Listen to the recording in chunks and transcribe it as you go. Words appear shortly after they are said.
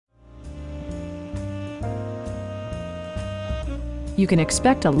you can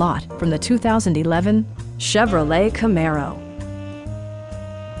expect a lot from the 2011 Chevrolet Camaro.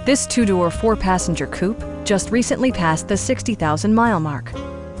 This two-door, four-passenger coupe just recently passed the 60,000-mile mark.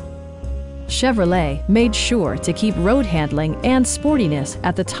 Chevrolet made sure to keep road handling and sportiness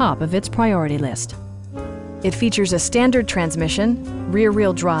at the top of its priority list. It features a standard transmission,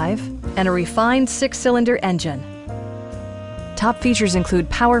 rear-wheel drive, and a refined six-cylinder engine. Top features include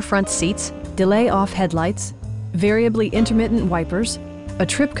power front seats, delay-off headlights, variably intermittent wipers, a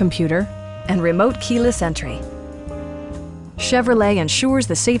trip computer, and remote keyless entry. Chevrolet ensures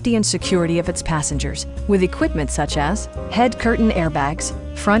the safety and security of its passengers with equipment such as head curtain airbags,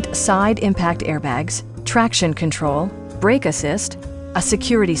 front side impact airbags, traction control, brake assist, a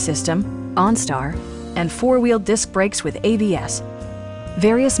security system, OnStar, and four-wheel disc brakes with ABS.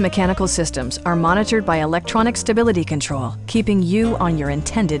 Various mechanical systems are monitored by electronic stability control, keeping you on your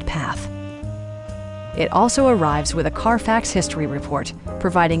intended path. It also arrives with a Carfax history report,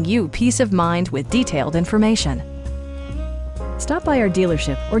 providing you peace of mind with detailed information. Stop by our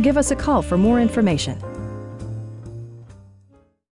dealership or give us a call for more information.